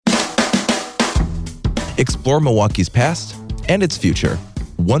Explore Milwaukee's past and its future,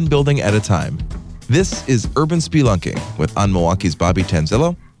 one building at a time. This is Urban Spelunking with On Milwaukee's Bobby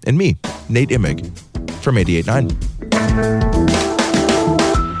Tanzillo and me, Nate Immig, from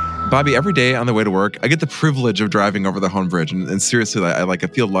 88.9. Bobby, every day on the way to work, I get the privilege of driving over the Hone Bridge. And seriously, I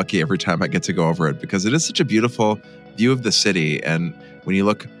feel lucky every time I get to go over it because it is such a beautiful view of the city. And when you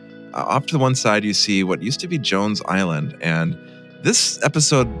look off to the one side, you see what used to be Jones Island. And this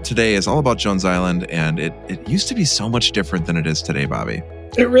episode today is all about Jones Island. And it used to be so much different than it is today, Bobby.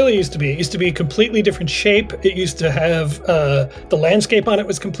 It really used to be. It used to be a completely different shape. It used to have the landscape on it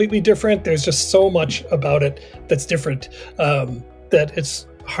was completely different. There's just so much about it that's different that it's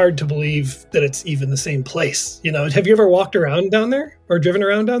hard to believe that it's even the same place. You know, have you ever walked around down there or driven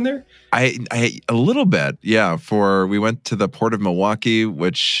around down there? I a little bit, yeah. We went to the Port of Milwaukee,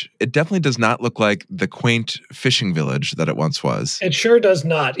 which it definitely does not look like the quaint fishing village that it once was. It sure does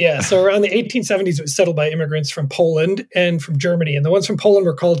not, yeah. So around the 1870s, it was settled by immigrants from Poland and from Germany. And the ones from Poland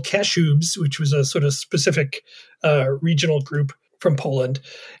were called Kashubs, which was a sort of specific regional group from Poland.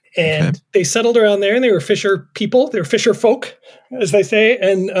 And They settled around there, and they were fisher people. They were fisher folk, as they say.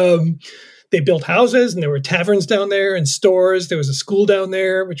 And they built houses, and there were taverns down there and stores. There was a school down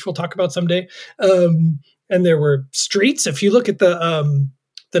there, which we'll talk about someday. And there were streets. If you look at the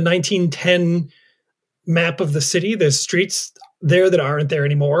 1910 map of the city, there's streets there that aren't there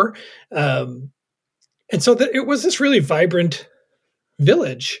anymore. And so it was this really vibrant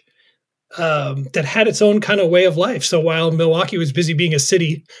village that had its own kind of way of life. So while Milwaukee was busy being a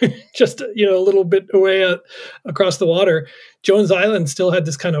city, just, a little bit away across the water, Jones Island still had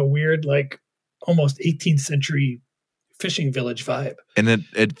this kind of weird, like almost 18th century fishing village vibe. And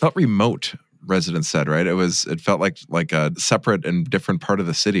it felt remote, residents said, right? It felt like a separate and different part of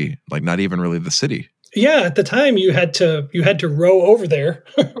the city, like not even really the city. Yeah, at the time you had to row over there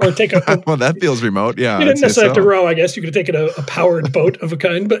or take a well, that feels remote. Yeah. You didn't necessarily have to row, I guess. You could have taken a powered boat of a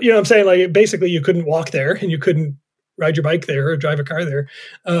kind, but I'm saying, like, basically you couldn't walk there and you couldn't ride your bike there or drive a car there.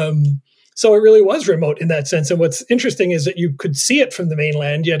 So it really was remote in that sense. And what's interesting is that you could see it from the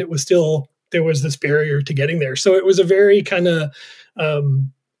mainland, yet it was still, there was this barrier to getting there. So it was a very kind of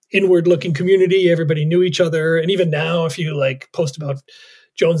inward looking community. Everybody knew each other. And even now, if you post about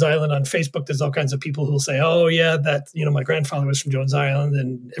Jones Island on Facebook, there's all kinds of people who will say, oh yeah, that, my grandfather was from Jones Island,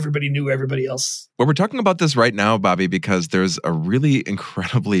 and everybody knew everybody else. Well, we're talking about this right now, Bobby, because there's a really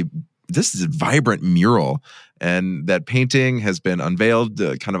this is a vibrant mural, and that painting has been unveiled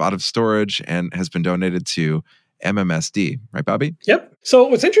kind of out of storage and has been donated to MMSD, right, Bobby? Yep. So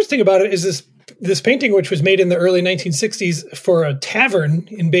what's interesting about it is this painting, which was made in the early 1960s for a tavern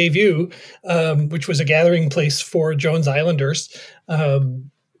in Bayview, which was a gathering place for Jones Islanders,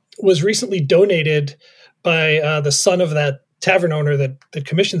 was recently donated by the son of that tavern owner that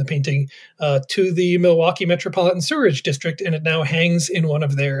commissioned the painting to the Milwaukee Metropolitan Sewerage District, and it now hangs in one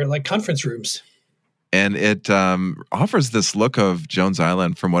of their conference rooms. And it offers this look of Jones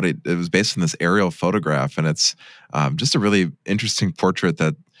Island from what it was based on this aerial photograph, and it's just a really interesting portrait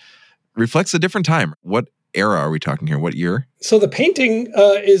that reflects a different time. What era are we talking here? What year? So the painting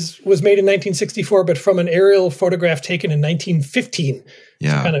was made in 1964, but from an aerial photograph taken in 1915.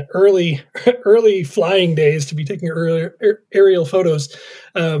 Yeah, so kind of early flying days to be taking aerial photos.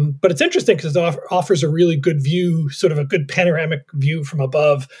 But it's interesting because it offers a really good view, sort of a good panoramic view from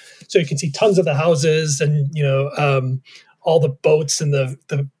above, so you can see tons of the houses and all the boats and the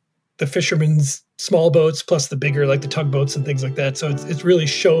fishermen's small boats, plus the bigger, like the tugboats and things like that. So it really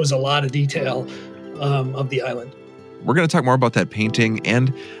shows a lot of detail of the island. We're going to talk more about that painting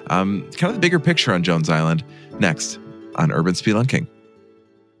and kind of the bigger picture on Jones Island next on Urban Spelunking.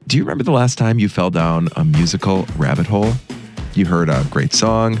 Do you remember the last time you fell down a musical rabbit hole? You heard a great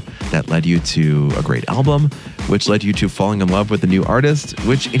song that led you to a great album, which led you to falling in love with a new artist,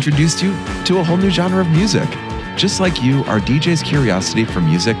 which introduced you to a whole new genre of music. Just like you, our DJ's curiosity for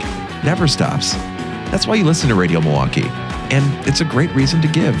music never stops. That's why you listen to Radio Milwaukee, and it's a great reason to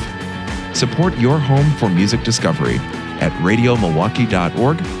give. Support your home for music discovery at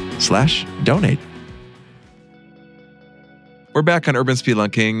radiomilwaukee.org/donate. We're back on Urban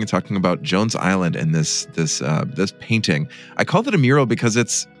Spelunking talking about Jones Island and this painting. I called it a mural because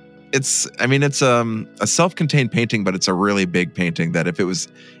it's a self-contained painting, but it's a really big painting that if it was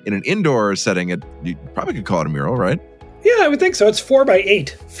in an indoor setting, you probably could call it a mural, right? Yeah, I would think so. It's 4 by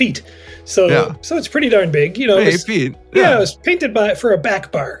 8 feet. So it's pretty darn big. 8 feet. Yeah, it was painted for a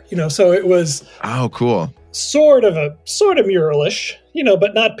back bar, so it was cool. Sort of muralish,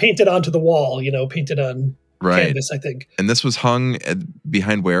 but not painted onto the wall, painted on canvas, I think. And this was hung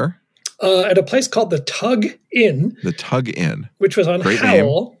behind where? At a place called the Tug Inn. The Tug Inn. Which was on Great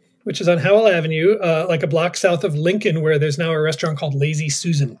Howell. Name. which is on Howell Avenue, like a block south of Lincoln, where there's now a restaurant called Lazy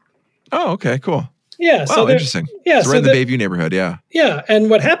Susan. Oh, okay, cool. Yeah. Wow, interesting. Yeah. So we're in the Bayview neighborhood. Yeah. Yeah.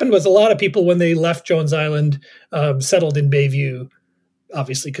 And what happened was a lot of people, when they left Jones Island, settled in Bayview,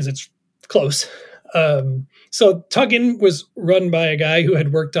 obviously, because it's close. So Tug-In was run by a guy who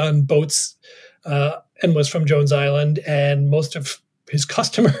had worked on boats and was from Jones Island. And most of his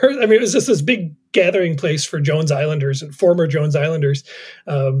customers, I mean, it was just this big gathering place for Jones Islanders and former Jones Islanders.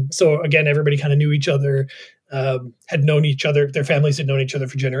 So again, everybody kind of knew each other. Had known each other. Their families had known each other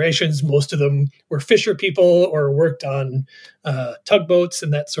for generations. Most of them were fisher people or worked on tugboats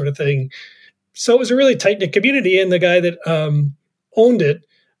and that sort of thing. So it was a really tight-knit community. And the guy that owned it,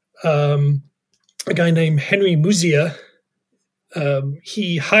 a guy named Henry Muzia,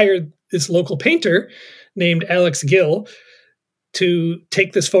 he hired this local painter named Alex Gill to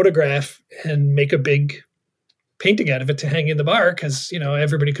take this photograph and make a big painting out of it to hang in the bar, because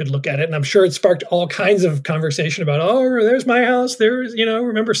everybody could look at it. And I'm sure it sparked all kinds of conversation about, oh, there's my house, there's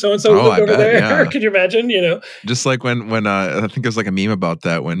remember so and so lived over there. Yeah. Can you imagine? Just like when I think there's like a meme about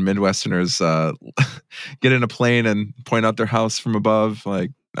that, when Midwesterners get in a plane and point out their house from above.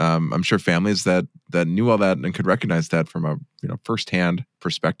 Like I'm sure families that knew all that and could recognize that from a firsthand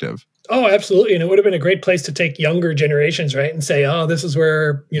perspective. Oh, absolutely. And it would have been a great place to take younger generations, right? And say, oh, this is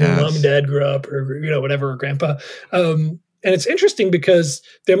where, yes, mom and dad grew up, or, whatever, or grandpa. And it's interesting because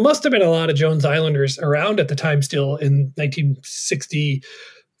there must have been a lot of Jones Islanders around at the time still in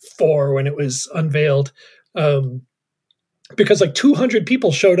 1964 when it was unveiled. Because like 200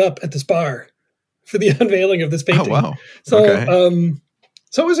 people showed up at this bar for the unveiling of this painting. Oh, wow. So, okay.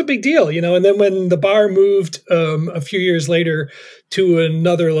 So it was a big deal, and then when the bar moved a few years later to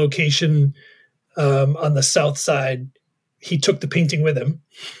another location on the south side, he took the painting with him.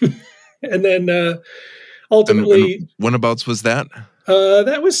 And then ultimately... And whenabouts was that?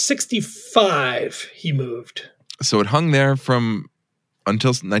 That was 65 he moved. So it hung there until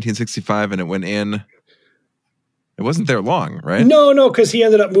 1965, and it went in... It wasn't there long, right? No, because he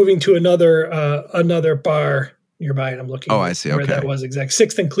ended up moving to another bar nearby, and I'm looking. Oh, I see. Where okay. That was exact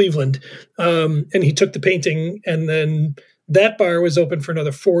 6th and Cleveland, and he took the painting, and then that bar was open for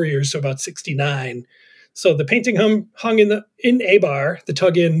another 4 years, so about 69. So the painting hung in a bar, the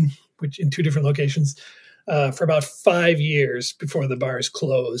Tug-In, which in 2 different locations, for about 5 years before the bars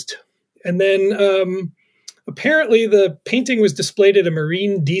closed, and then apparently the painting was displayed at a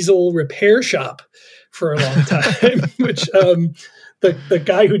marine diesel repair shop for a long time, which. The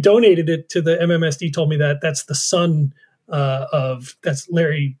guy who donated it to the MMSD told me that's the son that's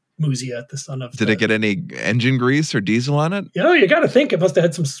Larry Muzia, the son of. Did it get any engine grease or diesel on it? You got to think it must have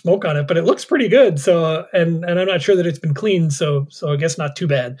had some smoke on it, but it looks pretty good. So, and I'm not sure that it's been cleaned. So I guess not too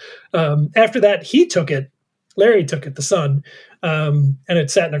bad. After that, Larry took it, the son, and it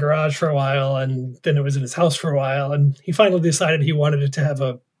sat in a garage for a while, and then it was in his house for a while, and he finally decided he wanted it to have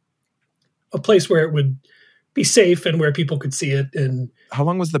a place where it would be safe and where people could see it. And how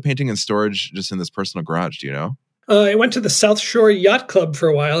long was the painting in storage just in this personal garage? Do you know? It went to the South Shore Yacht Club for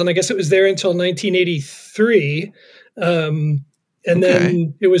a while, and I guess it was there until 1983. And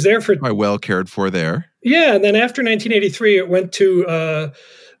then it was there for... Quite well cared for there. Yeah, and then after 1983, it went to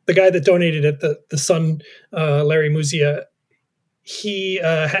the guy that donated it, the son, Larry Muzia. He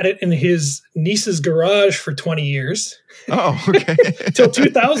had it in his niece's garage for 20 years. Oh, okay. Till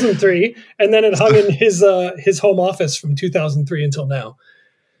 2003. And then it hung in his home office from 2003 until now.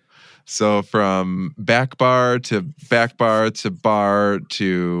 So from back bar to bar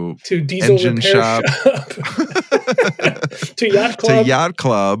to diesel engine repair shop. To yacht club. To yacht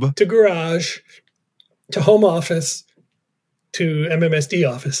club. To garage. To home office. To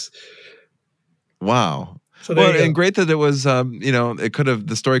MMSD office. Wow. So and great that it was,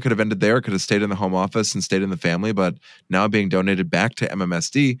 the story could have ended there. It could have stayed in the home office and stayed in the family, but now being donated back to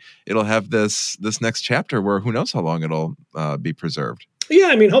MMSD, it'll have this next chapter where who knows how long it'll be preserved. Yeah,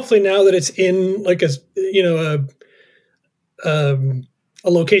 I mean, hopefully now that it's in like a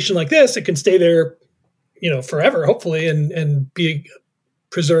location like this, it can stay there, forever, hopefully, and be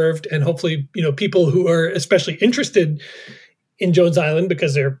preserved, and hopefully, people who are especially interested in Jones Island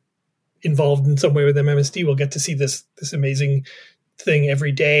because they're involved in some way with MMSD will get to see this amazing thing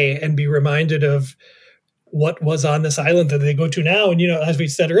every day and be reminded of what was on this island that they go to now. And, as we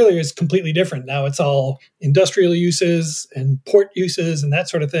said earlier, it's completely different. Now it's all industrial uses and port uses and that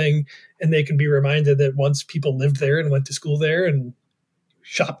sort of thing. And they can be reminded that once people lived there and went to school there and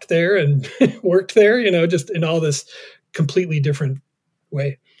shopped there and worked there, just in all this completely different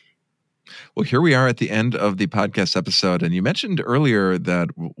way. Well, here we are at the end of the podcast episode, and you mentioned earlier that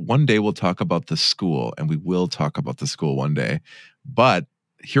one day we'll talk about the school, and we will talk about the school one day. But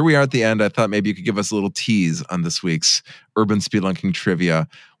here we are at the end. I thought maybe you could give us a little tease on this week's Urban Spelunking Trivia.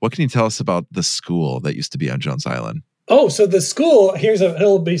 What can you tell us about the school that used to be on Jones Island? Oh, so the school, here's a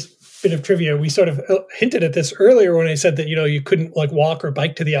little bit of trivia. We sort of hinted at this earlier when I said that, you couldn't like walk or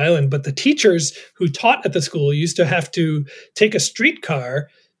bike to the island, but the teachers who taught at the school used to have to take a streetcar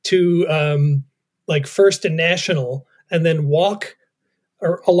to like First and National and then walk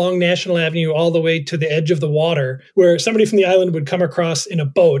along National Avenue all the way to the edge of the water, where somebody from the island would come across in a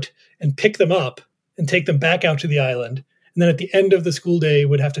boat and pick them up and take them back out to the island. And then at the end of the school day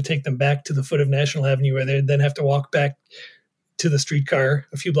would have to take them back to the foot of National Avenue, where they'd then have to walk back to the streetcar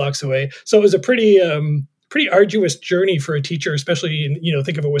a few blocks away. So it was a pretty arduous journey for a teacher, especially in,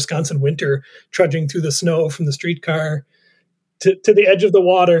 think of a Wisconsin winter, trudging through the snow from the streetcar to the edge of the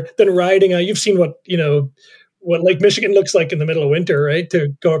water, then riding. You've seen what Lake Michigan looks like in the middle of winter, right?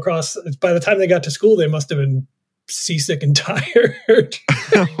 To go across. By the time they got to school, they must have been seasick and tired.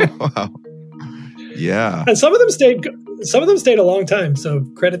 Wow. Yeah. And some of them stayed a long time. So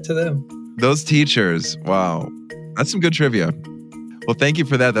credit to them. Those teachers. Wow. That's some good trivia. Well, thank you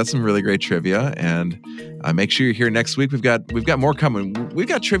for that. That's some really great trivia. And make sure you're here next week. We've got more coming. We've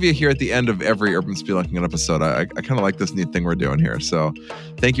got trivia here at the end of every Urban Spelunking episode. I kind of like this neat thing we're doing here. So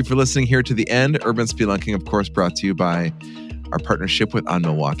thank you for listening here to the end. Urban Spelunking, of course, brought to you by our partnership with On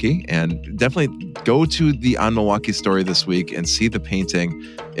Milwaukee. And definitely go to the On Milwaukee story this week and see the painting.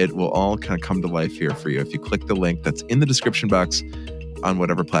 It will all kind of come to life here for you if you click the link that's in the description box on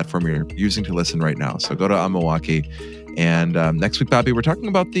whatever platform you're using to listen right now. So go to On Milwaukee. And next week, Bobby, we're talking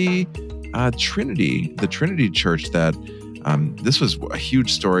about the Trinity Church. That this was a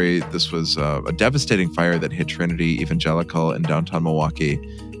huge story. This was a devastating fire that hit Trinity Evangelical in downtown Milwaukee.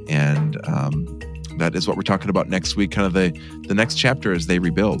 And that is what we're talking about next week, kind of the next chapter as they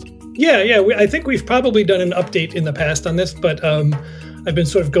rebuild. Yeah. I think we've probably done an update in the past on this, but I've been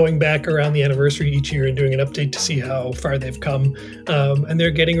sort of going back around the anniversary each year and doing an update to see how far they've come. And they're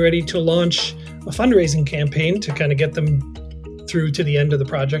getting ready to launch a fundraising campaign to kind of get them through to the end of the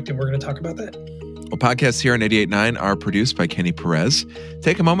project. And we're going to talk about that. Well, podcasts here on 88.9 are produced by Kenny Perez.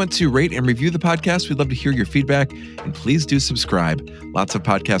 Take a moment to rate and review the podcast. We'd love to hear your feedback, and please do subscribe. Lots of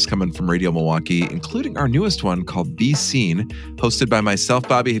podcasts coming from Radio Milwaukee, including our newest one called Be Seen, hosted by myself.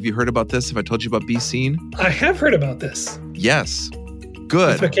 Bobby, have you heard about this? Have I told you about Be Seen? I have heard about this. Yes.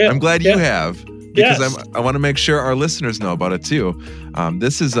 Good. I'm glad you have, because I want to make sure our listeners know about it too.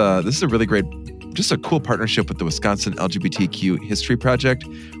 This is a really great, just a cool partnership with the Wisconsin LGBTQ History Project.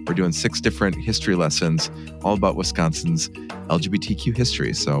 We're doing 6 different history lessons all about Wisconsin's LGBTQ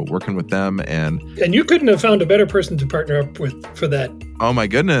history. So working with them and you couldn't have found a better person to partner up with for that. Oh my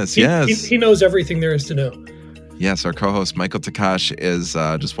goodness. Yes. He knows everything there is to know. Yes. Our co-host Michael Takash is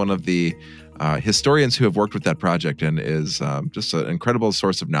just one of the historians who have worked with that project and is just an incredible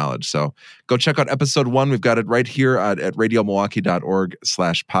source of knowledge. So go check out episode 1. We've got it right here at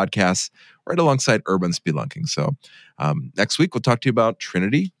radiomilwaukee.org/podcasts, right alongside Urban Spelunking. So next week, we'll talk to you about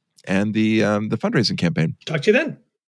Trinity and the fundraising campaign. Talk to you then.